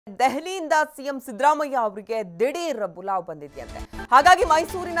ದೆಹಲಿಯಿಂದ ಸಿಎಂ ಸಿದ್ದರಾಮಯ್ಯ ಅವರಿಗೆ ದಿಢೀರ್ ಬುಲಾವ್ ಬಂದಿದೆಯಂತೆ. ಹಾಗಾಗಿ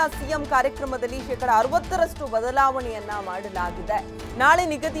ಮೈಸೂರಿನ ಸಿಎಂ ಕಾರ್ಯಕ್ರಮದಲ್ಲಿ 60% ಬದಲಾವಣೆಯನ್ನ ಮಾಡಲಾಗಿದೆ. ನಾಳೆ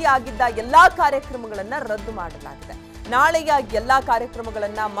ನಿಗದಿಯಾಗಿದ್ದ ಎಲ್ಲಾ ಕಾರ್ಯಕ್ರಮಗಳನ್ನ ರದ್ದು ಮಾಡಲಾಗಿದೆ. ನಾಳೆಯ ಎಲ್ಲಾ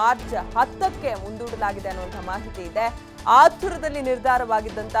ಕಾರ್ಯಕ್ರಮಗಳನ್ನ ಮಾರ್ಚ್ 10ಕ್ಕೆ ಮುಂದೂಡಲಾಗಿದೆ ಅನ್ನುವಂತ ಮಾಹಿತಿ ಇದೆ. ಆತುರದಲ್ಲಿ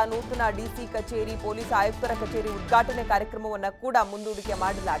ನಿರ್ಧಾರವಾಗಿದ್ದಂತ ನೂತನ ಡಿಸಿ ಕಚೇರಿ, ಪೊಲೀಸ್ ಆಯುಕ್ತರ ಕಚೇರಿ ಉದ್ಘಾಟನೆ ಕಾರ್ಯಕ್ರಮವನ್ನ ಕೂಡ ಮುಂದೂಡಿಕೆ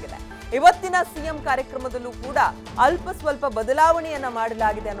ಮಾಡಲಾಗಿದೆ. ಇವತ್ತಿನ ಸಿಎಂ ಕಾರ್ಯಕ್ರಮದಲ್ಲೂ ಕೂಡ ಅಲ್ಪ ಸ್ವಲ್ಪ ಬದಲಾವಣೆಯನ್ನ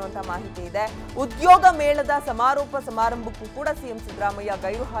ಮಾಡಲಾಗಿದೆ ಅನ್ನುವಂತ ಮಾಹಿತಿ ಇದೆ. ಉದ್ಯೋಗ ಮೇಳದ ಸಮಾರೋಪ ಸಮಾರಂಭಕ್ಕೂ ಕೂಡ ಸಿಎಂ ಸಿದ್ದರಾಮಯ್ಯ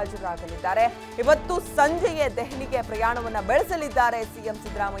ಗೈರು ಹಾಜರಾಗಲಿದ್ದಾರೆ. ಇವತ್ತು ಸಂಜೆಯೇ ದೆಹಲಿಗೆ ಪ್ರಯಾಣವನ್ನ ಬೆಳೆಸಲಿದ್ದಾರೆ ಸಿಎಂ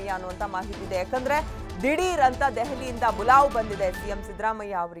ಸಿದ್ದರಾಮಯ್ಯ ಅನ್ನುವಂತ ಮಾಹಿತಿ ಇದೆ. ಯಾಕಂದ್ರೆ ದಿಢೀರ್ ಅಂತ ದೆಹಲಿಯಿಂದ ಬುಲಾವ್ ಬಂದಿದೆ ಸಿಎಂ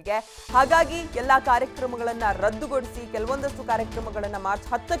ಸಿದ್ದರಾಮಯ್ಯ ಅವರಿಗೆ. ಹಾಗಾಗಿ ಎಲ್ಲಾ ಕಾರ್ಯಕ್ರಮಗಳನ್ನ ರದ್ದುಗೊಳಿಸಿ ಕೆಲವೊಂದಷ್ಟು ಕಾರ್ಯಕ್ರಮಗಳನ್ನ ಮಾರ್ಚ್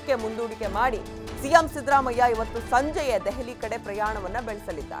 10ಕ್ಕೆ ಮುಂದೂಡಿಕೆ ಮಾಡಿ ಸಿಎಂ ಸಿದ್ದರಾಮಯ್ಯ ಇವತ್ತು ಸಂಜೆಯೇ ದೆಹಲಿ ಕಡೆ ಪ್ರಯಾಣವನ್ನ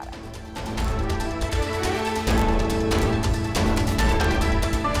ಬೆಳೆಸಲಿದ್ದಾರೆ.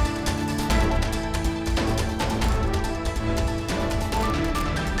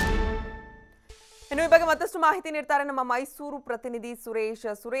 ಇನ್ನು ಈ ಬಗ್ಗೆ ಮತ್ತಷ್ಟು ಮಾಹಿತಿ ನೀಡ್ತಾರೆ ನಮ್ಮ ಮೈಸೂರು ಪ್ರತಿನಿಧಿ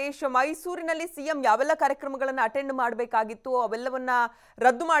ಸುರೇಶ್. ಮೈಸೂರಿನಲ್ಲಿ ಸಿಎಂ ಯಾವೆಲ್ಲ ಕಾರ್ಯಕ್ರಮಗಳನ್ನ ಅಟೆಂಡ್ ಮಾಡಬೇಕಾಗಿತ್ತು ಅವೆಲ್ಲವನ್ನ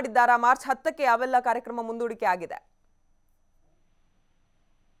ರದ್ದು ಮಾಡಿದ್ದಾರಾ? ಮಾರ್ಚ್ 10ಕ್ಕೆ ಯಾವೆಲ್ಲ ಕಾರ್ಯಕ್ರಮ ಮುಂದೂಡಿಕೆ ಆಗಿದೆ?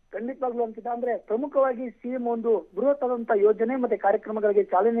 ಖಂಡಿತವಾಗ್ಲೂ ಅಂಕಿತ, ಅಂದ್ರೆ ಪ್ರಮುಖವಾಗಿ ಸಿಎಂ ಒಂದು ಬೃಹತ್ತಾದಂತಹ ಯೋಜನೆ ಮತ್ತೆ ಕಾರ್ಯಕ್ರಮಗಳಿಗೆ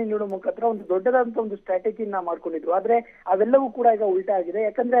ಚಾಲನೆ ನೀಡುವ ಮುಖಾಂತರ ಒಂದು ದೊಡ್ಡದಾದಂತಹ ಒಂದು ಸ್ಟ್ರಾಟಜಿಯನ್ನ ಮಾಡ್ಕೊಂಡಿದ್ರು. ಆದ್ರೆ ಅವೆಲ್ಲವೂ ಕೂಡ ಈಗ ಉಲ್ಟಾ ಆಗಿದೆ.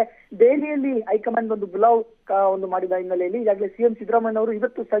 ಯಾಕಂದ್ರೆ ದೆಹಲಿಯಲ್ಲಿ ಹೈಕಮಾಂಡ್ ಒಂದು ಬುಲಾವ್ ಒಂದು ಮಾಡಿದ ಹಿನ್ನೆಲೆಯಲ್ಲಿ ಈಗಾಗಲೇ ಸಿಎಂ ಸಿದ್ದರಾಮಯ್ಯ ಅವರು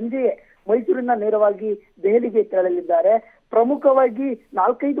ಇವತ್ತು ಸಂಜೆಯೇ ಮೈಸೂರಿನ ನೇರವಾಗಿ ದೆಹಲಿಗೆ ತೆರಳಲಿದ್ದಾರೆ. ಪ್ರಮುಖವಾಗಿ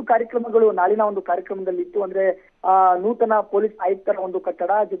 4-5 ಕಾರ್ಯಕ್ರಮಗಳು ನಾಳಿನ ಒಂದು ಕಾರ್ಯಕ್ರಮದಲ್ಲಿತ್ತು. ಅಂದ್ರೆ ನೂತನ ಪೊಲೀಸ್ ಆಯುಕ್ತರ ಒಂದು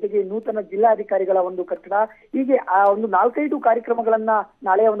ಕಟ್ಟಡ, ಜೊತೆಗೆ ನೂತನ ಜಿಲ್ಲಾಧಿಕಾರಿಗಳ ಒಂದು ಕಟ್ಟಡ, ಹೀಗೆ ಆ ಒಂದು 4-5 ಕಾರ್ಯಕ್ರಮಗಳನ್ನ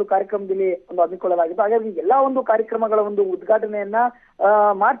ನಾಳೆಯ ಒಂದು ಕಾರ್ಯಕ್ರಮದಲ್ಲಿ ಒಂದು ಹಮ್ಮಿಕೊಳ್ಳಲಾಗಿತ್ತು. ಹಾಗಾಗಿ ಎಲ್ಲಾ ಒಂದು ಕಾರ್ಯಕ್ರಮಗಳ ಒಂದು ಉದ್ಘಾಟನೆಯನ್ನ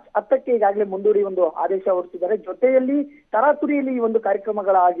ಮಾರ್ಚ್ 10ಕ್ಕೆ ಈಗಾಗಲೇ ಮುಂದೂಡಿ ಒಂದು ಆದೇಶ ಹೊರಡಿಸಿದ್ದಾರೆ. ಜೊತೆಯಲ್ಲಿ ತರಾತುರಿಯಲ್ಲಿ ಈ ಒಂದು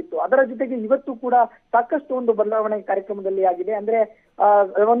ಕಾರ್ಯಕ್ರಮಗಳ ಆಗಿತ್ತು. ಅದರ ಜೊತೆಗೆ ಇವತ್ತು ಕೂಡ ಸಾಕಷ್ಟು ಒಂದು ಬದಲಾವಣೆ ಕಾರ್ಯಕ್ರಮದಲ್ಲಿ ಆಗಿದೆ. ಅಂದ್ರೆ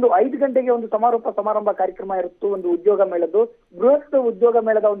ಒಂದು 5 ಗಂಟೆಗೆ ಒಂದು ಸಮಾರೋಪ ಸಮಾರಂಭ ಕಾರ್ಯಕ್ರಮ ಇರುತ್ತು, ಒಂದು ಉದ್ಯೋಗ ಮೇಳದ್ದು ಬೃಹತ್ ಉದ್ಯೋಗ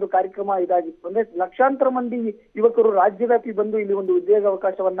ಮೇಳದ ಒಂದು ಕಾರ್ಯಕ್ರಮ ಇದಾಗಿತ್ತು. ಅಂದ್ರೆ ಲಕ್ಷಾಂತರ ಮಂದಿ ಯುವಕರು ರಾಜ್ಯವ್ಯಾಪಿ ಬಂದು ಇಲ್ಲಿ ಒಂದು ಉದ್ಯೋಗ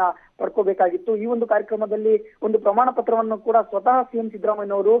ಅವಕಾಶವನ್ನ ಪಡ್ಕೋಬೇಕಾಗಿತ್ತು. ಈ ಒಂದು ಕಾರ್ಯಕ್ರಮದಲ್ಲಿ ಒಂದು ಪ್ರಮಾಣ ಪತ್ರವನ್ನು ಕೂಡ ಸ್ವತಃ ಸಿಎಂ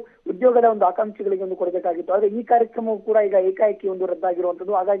ಸಿದ್ದರಾಮಯ್ಯ ಅವರು ಉದ್ಯೋಗದ ಒಂದು ಆಕಾಂಕ್ಷಿಗಳಿಗೆ ಒಂದು ಕೊಡಬೇಕಾಗಿತ್ತು. ಆದ್ರೆ ಈ ಕಾರ್ಯಕ್ರಮವು ಕೂಡ ಈಗ ಏಕಾಏಕಿ ಒಂದು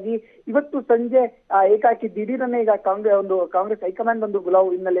ರದ್ದಾಗಿರುವಂತದ್ದು. ಹಾಗಾಗಿ ಇವತ್ತು ಸಂಜೆ ಏಕಾಏಕಿ ದಿಢೀರನ್ನೇ ಈಗ ಕಾಂಗ್ರೆಸ್ ಹೈಕಮಾಂಡ್ ಒಂದು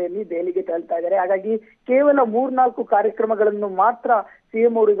ಬುಲಾವ್ ಹಿನ್ನೆಲೆಯಲ್ಲಿ ದೆಹಲಿಗೆ ತೆರಳ್ತಾ ಇದ್ದಾರೆ. ಹಾಗಾಗಿ ಕೇವಲ 3-4 ಕಾರ್ಯಕ್ರಮಗಳನ್ನು ಮಾತ್ರ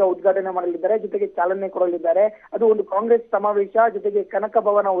ಸಿಎಂ ಅವರು ಈಗ ಉದ್ಘಾಟನೆ ಮಾಡಲಿದ್ದಾರೆ, ಜೊತೆಗೆ ಚಾಲನೆ ಕೊಡಲಿದ್ದಾರೆ. ಅದು ಒಂದು ಕಾಂಗ್ರೆಸ್ ಸಮಾವೇಶ, ಜೊತೆಗೆ ಕನಕ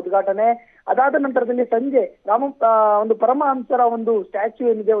ಭವನ ಉದ್ಘಾಟನೆ. ಅದಾದ ನಂತರದಲ್ಲಿ ಸಂಜೆ ಒಂದು ಪರಮಹಂಸರ ಒಂದು ಸ್ಟ್ಯಾಚ್ಯೂ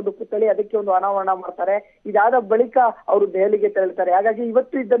ಏನಿದೆ, ಒಂದು ಪುತ್ಥಳಿ, ಅದಕ್ಕೆ ಒಂದು ಅನಾವರಣ ಮಾಡ್ತಾರೆ. ಇದಾದ ಬಳಿಕ ಅವರು ದೆಹಲಿಗೆ ತೆರಳುತ್ತಾರೆ. ಹಾಗಾಗಿ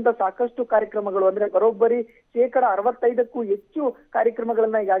ಇವತ್ತು ಇದ್ದಂತ ಸಾಕಷ್ಟು ಕಾರ್ಯಕ್ರಮಗಳು, ಅಂದ್ರೆ ಬರೋಬ್ಬರಿ 65%ಕ್ಕೂ ಹೆಚ್ಚು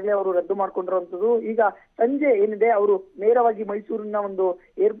ಕಾರ್ಯಕ್ರಮಗಳನ್ನ ಈಗಾಗಲೇ ಅವರು ರದ್ದು ಮಾಡ್ಕೊಂಡಿರುವಂತದ್ದು. ಈಗ ಸಂಜೆ ಏನಿದೆ ಅವರು ನೇರವಾಗಿ ಮೈಸೂರಿನ ಒಂದು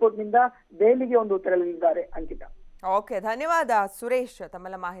ಏರ್ಪೋರ್ಟ್ ನಿಂದ ದೆಹಲಿಗೆ ಒಂದು ತೆರಳಲಿದ್ದಾರೆ. ಅಂಕಿತ. ಓಕೆ, ಧನ್ಯವಾದ ಸುರೇಶ್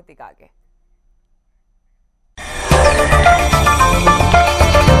ತಮ್ಮೆಲ್ಲ ಮಾಹಿತಿಗಾಗಿ.